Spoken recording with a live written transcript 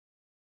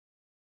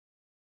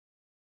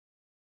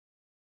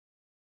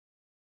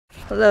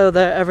Hello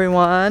there,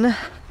 everyone.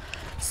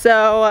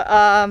 So,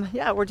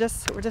 yeah, we're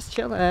just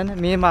chilling.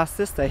 Me and my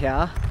sister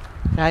here.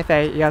 Hi,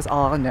 Faye. You guys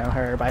all know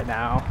her by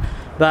now.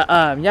 But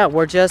yeah,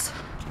 we're just.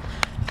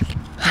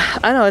 I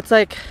don't know. It's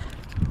like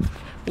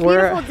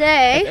beautiful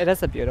day. It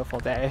is a beautiful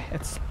day.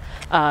 It's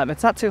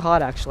not too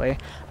hot actually.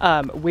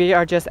 We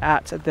are just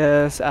at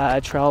this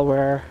trail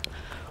where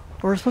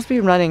we're supposed to be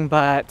running,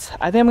 but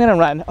I think I'm gonna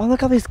run. Oh,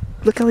 look all these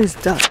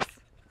ducks.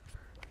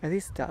 Are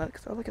these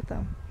ducks? Oh, look at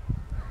them.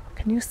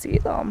 Can you see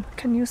them?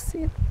 Can you see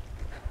them?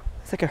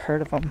 It's like a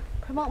herd of them.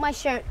 Promote my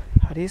shirt.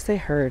 How do you say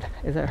herd?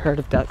 Is it a herd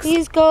of ducks?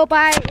 Please go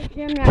buy a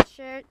gym rat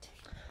shirt.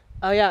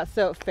 Oh yeah,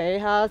 so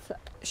Faye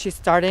she's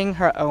starting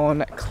her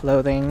own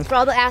clothing. For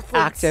all the athletes.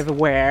 Active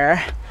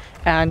wear.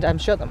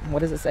 And show them. What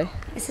does it say?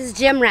 This is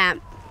gym rat.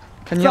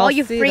 Can for all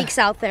you freaks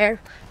out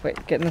there.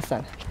 Wait, get in the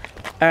sun.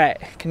 All right,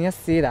 can you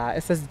see that?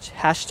 It says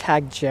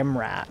hashtag gym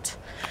rat.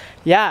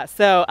 Yeah,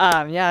 so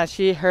yeah,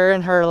 her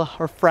and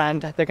her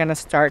friend, they're gonna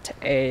start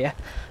an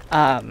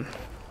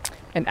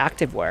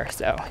active wear,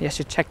 so you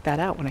should check that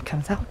out when it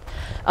comes out.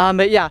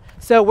 But yeah,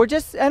 so we're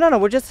just, I don't know,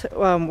 we're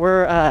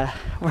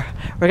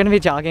gonna be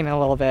jogging a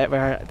little bit.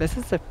 This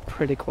is a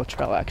pretty cool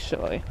trail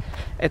actually.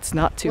 It's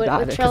not too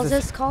bad. What trail is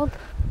this called?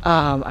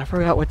 I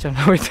forgot which one.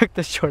 We took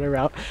the shorter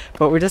route,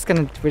 but we're just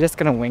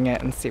gonna wing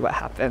it and see what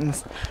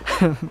happens.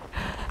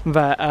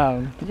 But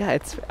yeah,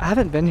 I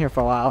haven't been here for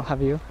a while.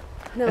 Have you?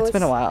 No, it's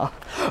been a while.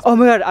 Oh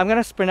my god, I'm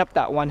gonna sprint up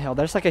that one hill.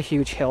 There's like a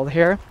huge hill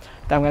here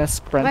that I'm gonna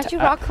sprint. Why don't you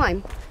rock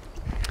climb?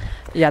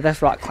 Yeah,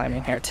 there's rock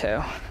climbing here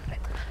too.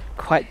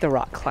 Quite the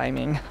rock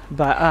climbing.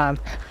 But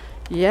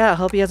yeah, I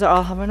hope you guys are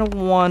all having a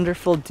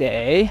wonderful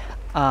day.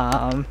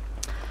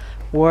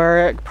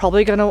 We're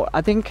probably gonna,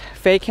 I think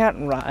Faye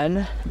can't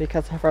run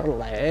because of her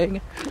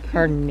leg,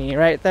 her knee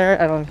right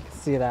there. I don't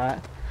see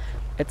that.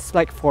 It's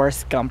like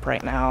Forrest Gump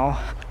right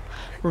now.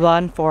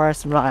 Run,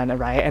 Forrest, run,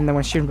 right? And then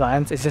when she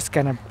runs, it's just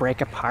gonna break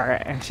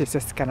apart and she's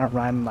just gonna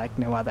run like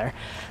no other.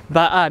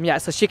 But yeah,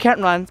 so she can't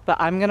run, but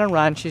I'm gonna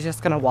run. She's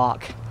just gonna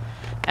walk.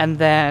 And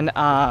then,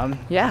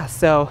 yeah,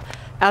 so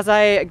as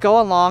I go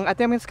along, I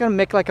think I'm just gonna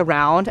make like a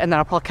round and then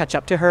I'll probably catch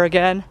up to her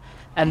again.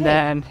 And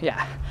then,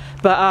 yeah.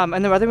 But, and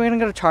then I think we're gonna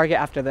go to Target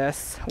after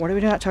this. What are we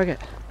doing at Target?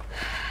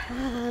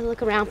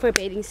 Look around for a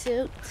bathing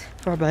suit.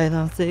 For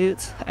bathing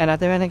suits. And I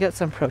think we're gonna get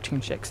some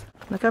protein shakes.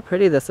 Look how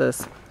pretty this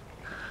is.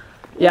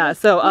 Yeah,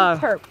 so,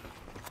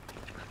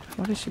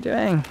 what is she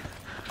doing?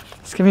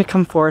 She's gonna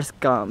become Forrest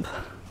Gump.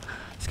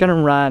 She's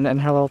gonna run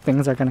and her little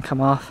things are gonna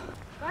come off.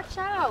 Watch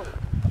out!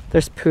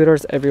 There's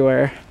poodles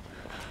everywhere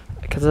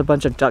because there's a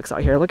bunch of ducks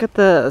out here. Look at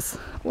this.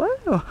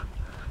 Whoa.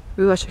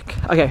 Ooh,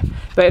 okay.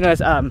 But anyways,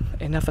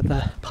 enough of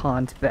the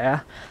pond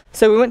there.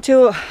 So we went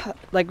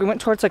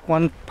towards like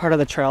one part of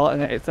the trail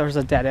and there was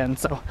a dead end,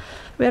 so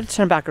we had to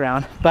turn back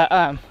around.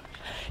 But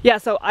yeah,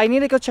 so I need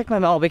to go check my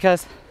mail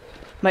because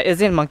my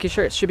Izzy and Monkey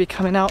shirt should be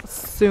coming out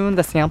soon,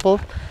 the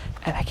sample,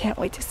 and I can't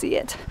wait to see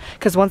it.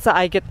 Because once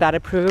I get that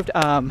approved,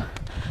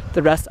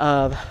 the rest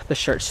of the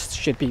shirts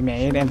should be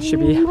made and should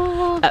be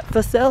at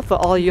for sale for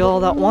all y'all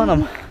that want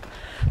them.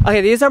 Okay,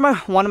 these are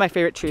one of my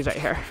favorite trees right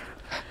here.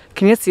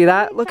 Can you see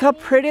that? Look how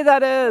pretty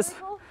that is.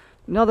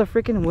 No, they're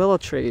freaking willow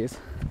trees.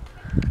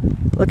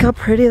 Look how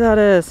pretty that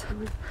is.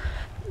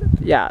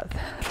 Yeah,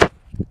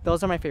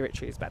 those are my favorite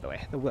trees, by the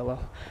way. The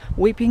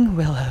weeping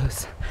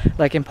willows,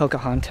 like in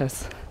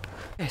Pocahontas.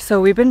 Okay,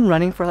 so we've been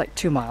running for like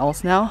 2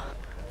 miles now.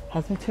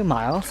 Has been 2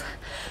 miles,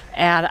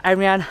 and I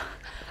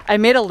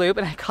made a loop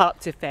and I caught up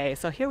to Faye,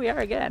 so here we are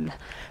again.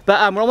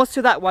 But we're almost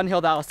to that one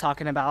hill that I was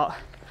talking about.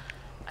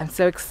 I'm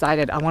so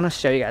excited. I want to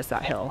show you guys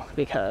that hill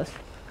because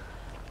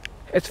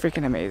it's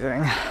freaking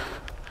amazing.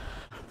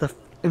 The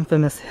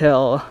infamous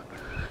hill.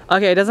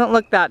 Okay, it doesn't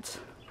look that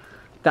steep,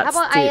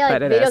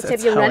 but it is.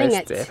 It's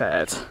hella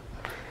steep.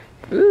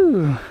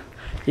 Ooh.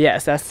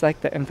 Yes, that's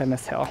like the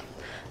infamous hill.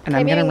 And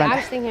I'm gonna run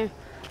it. Here.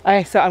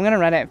 Okay, so I'm gonna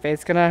run it and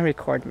Faye's gonna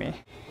record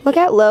me. Look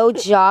at Lo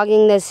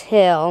jogging this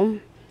hill.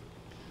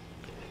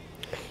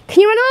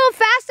 Can you run a little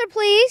faster,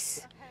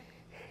 please?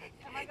 Okay.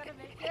 Am I gonna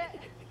make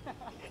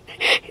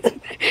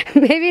it?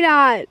 Maybe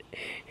not.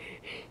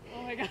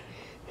 Oh my god.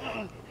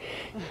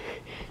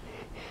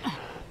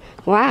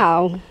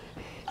 Wow.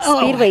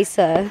 Speedway,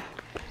 sir.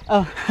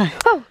 Oh.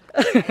 Oh.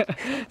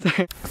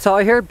 So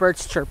I hear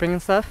birds chirping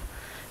and stuff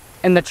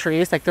in the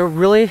trees. Like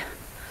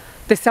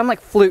they sound like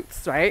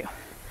flutes, right?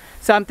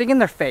 So I'm thinking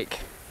they're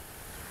fake.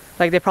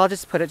 Like they probably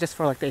just put it just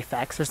for like the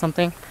effects or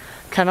something.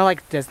 Kind of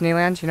like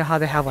Disneyland, you know how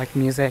they have like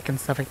music and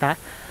stuff like that?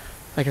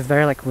 Like it's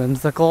very like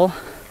whimsical.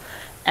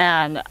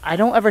 And I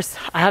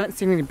haven't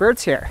seen any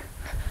birds here.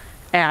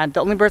 And the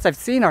only birds I've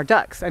seen are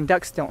ducks, and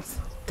ducks,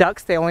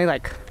 they only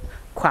like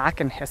quack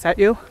and hiss at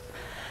you.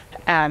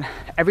 And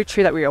every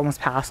tree that we almost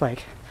passed,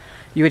 like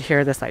you would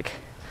hear this like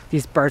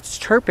these birds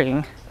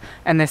chirping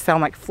and they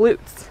sound like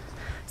flutes.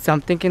 So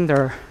I'm thinking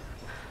they're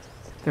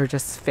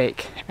just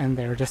fake and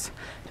they're just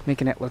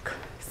making it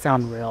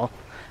sound real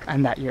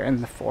and that you're in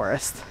the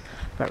forest,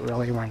 but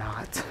really we're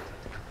not.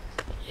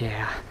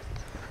 Yeah.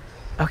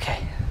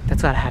 Okay,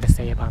 that's what I had to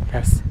say about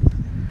this.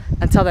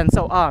 Until then,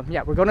 so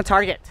yeah, we're going to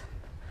Target.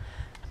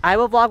 I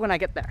will vlog when I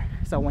get there.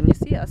 So when you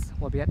see us,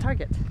 we'll be at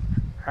Target.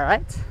 All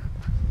right?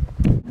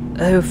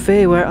 Oh,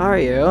 Faye, where are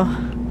you?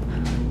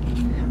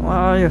 Where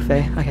are you,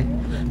 Faye? Okay,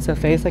 so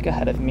Faye's like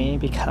ahead of me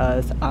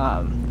because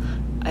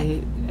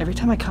every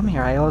time I come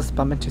here, I always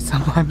bump into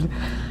someone,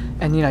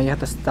 and you know, you have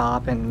to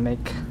stop and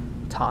make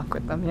talk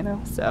with them, you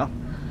know. So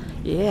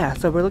yeah,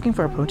 so we're looking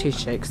for protein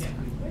shakes.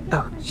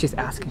 Oh, she's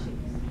asking.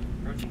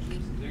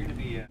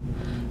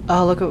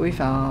 Oh, look what we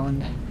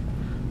found.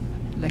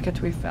 Look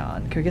what we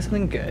found. Can we get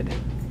something good?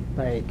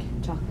 Like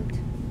Chocolate?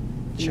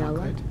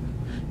 chocolate?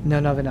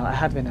 No, vanilla. I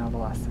had vanilla the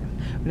last time.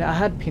 No, I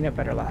had peanut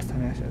butter last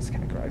time, and it was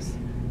kind of gross.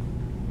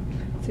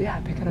 So yeah,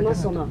 pick out a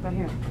Muscle good milk right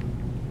here.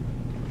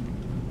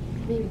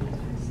 Maybe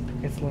that's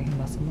nice. It's like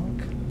muscle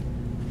milk.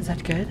 Is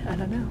that good? I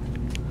don't know.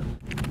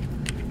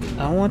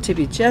 I want to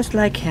be just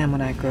like him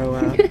when I grow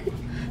up.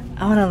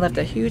 I want to lift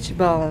a huge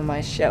ball on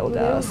my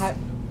shoulders, like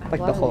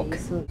the Hulk.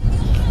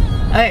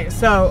 Hey,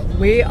 so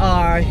we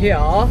are here.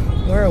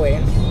 Where are we?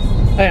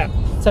 Oh yeah.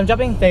 So I'm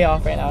dropping Faye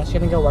off right now. She's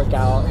gonna go work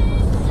out.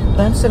 Then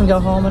I'm just gonna go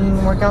home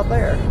and work out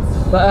there.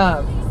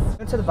 But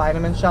went to the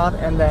vitamin shop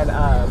and then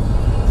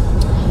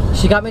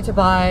she got me to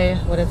buy,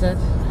 what is it?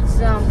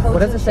 Some What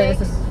does it say?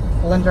 shakes. Is this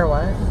Linder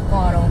what?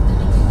 Bottle.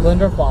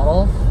 Linder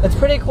bottle. It's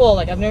pretty cool.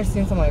 Like I've never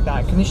seen something like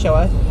that. Can you show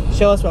us?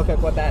 Show us real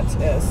quick what that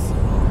is.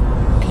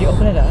 Can you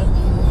open it up?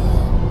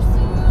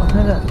 Open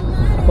it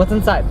up. What's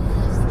inside?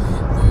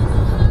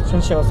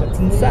 Show us what's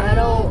inside.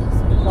 Metal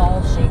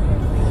ball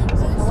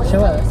shaker.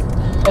 Show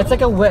us. It's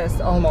like a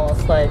whisk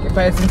almost, like,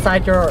 but it's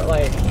inside your,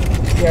 like,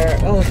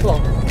 oh, it's cool.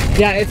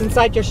 Yeah, it's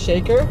inside your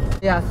shaker.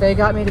 Yeah, Faye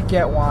got me to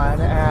get one,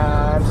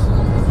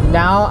 and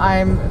now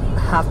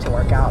have to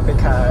work out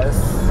because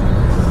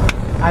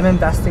I'm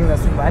investing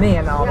this money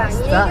and all that You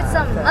need stuff. to get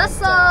some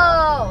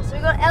muscle. So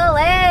we go to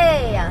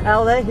LA.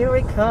 LA, here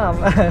we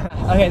come.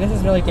 Okay, this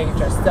is really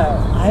dangerous, so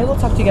I will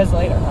talk to you guys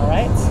later,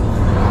 alright?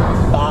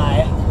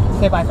 Bye.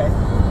 Say bye, Faye.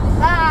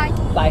 Bye.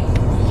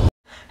 Bye.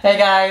 Hey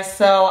guys,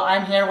 so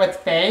I'm here with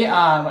Faye.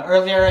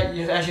 Earlier,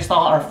 as you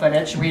saw our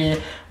footage, we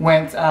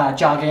went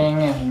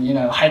jogging and, you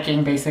know,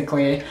 hiking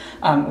basically,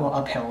 well,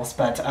 up hills,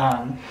 but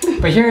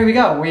here we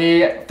go.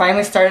 We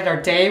finally started our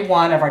day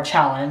one of our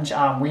challenge.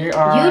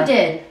 You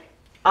did.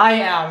 I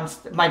am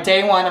my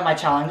day one of my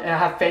challenge, and I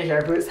have Faye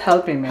here who's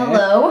helping me.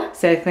 Hello.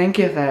 Say thank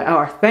you, Faye.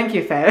 Oh, thank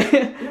you,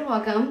 Faye. You're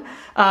welcome.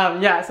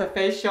 Yeah, so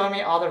Faye's showing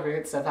me all the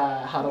routes of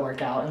how to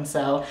work out, and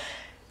so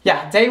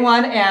yeah, day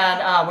one,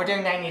 and we're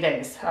doing 90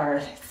 days,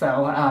 or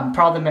so,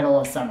 probably the middle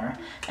of summer.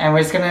 And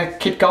we're just gonna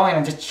keep going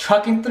and just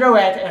trucking through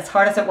it as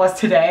hard as it was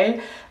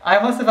today. I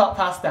almost about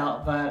passed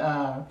out, but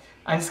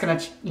I'm just gonna,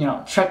 you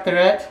know, truck through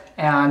it,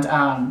 and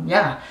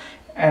yeah,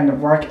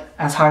 and work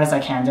as hard as I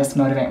can, just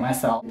motivate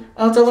myself.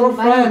 Oh, it's our little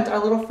friend. Our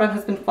little friend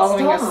has been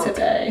following us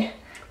today.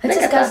 That's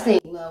disgusting.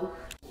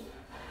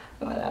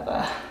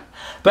 Whatever.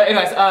 But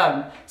anyways,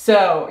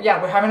 so yeah,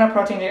 we're having our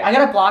protein day. I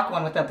got a black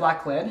one with a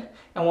black lid.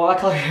 And what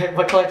color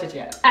did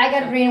you get? I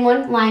got a green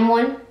one, lime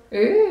one.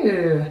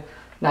 Ooh,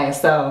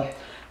 nice. So,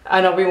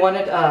 I know we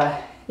wanted,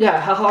 yeah,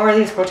 how are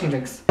these protein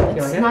drinks?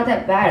 It's not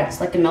that bad.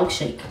 It's like a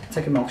milkshake. It's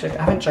like a milkshake.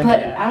 I haven't drank But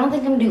it yet. I don't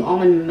think I'm gonna do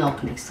almond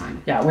milk next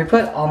time. Yeah, we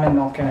put almond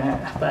milk in it,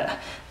 but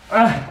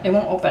it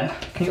won't open.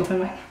 Can you open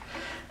mine?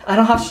 I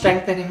don't have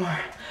strength anymore.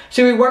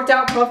 So we worked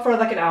out for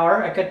like an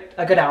hour, a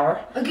good hour.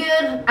 A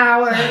good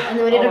hour, and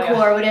then we did a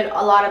core. We did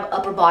a lot of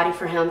upper body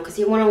for him because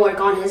he wanted to work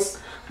on his.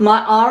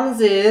 My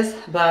arms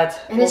but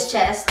and his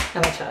chest.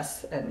 And my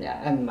chest, and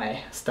yeah, and my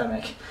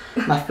stomach,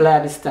 my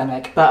flabby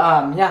stomach.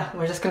 But yeah,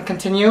 we're just gonna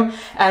continue,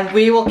 and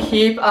we will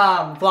keep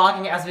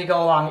vlogging as we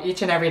go along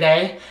each and every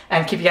day,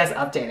 and keep you guys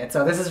updated.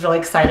 So this is really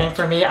exciting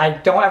for me. I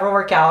don't ever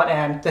work out,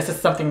 and this is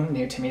something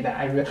new to me that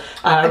I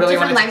really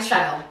want to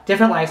lifestyle.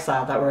 Different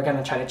lifestyle that we're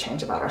gonna try to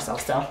change about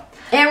ourselves. So.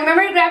 And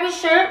remember to grab his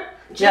shirt.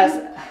 Yes.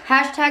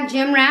 Hashtag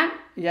gym rat.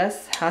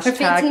 Yes, for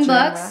 15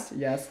 bucks.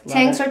 Yes.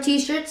 Tanks or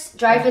t-shirts.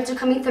 Dry fits are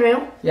coming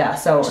through. Yeah,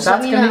 so Just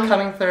that's gonna be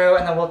coming through,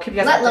 and then we'll keep you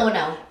guys let Lo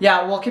know.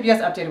 Yeah, we'll keep you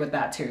guys updated with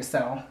that too.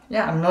 So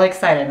yeah, I'm really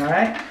excited. All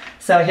right.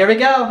 So here we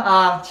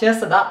go. Cheers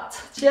to that.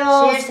 Cheers.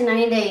 Cheers to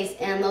 90 days,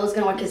 and Lo's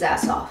gonna work his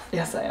ass off.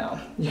 Yes, I am.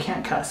 You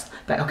can't cuss,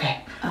 but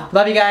okay. Oh.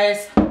 Love you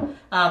guys.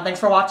 Thanks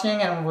for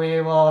watching, and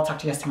we will talk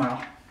to you guys tomorrow.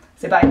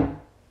 Say bye.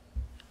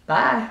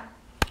 Bye.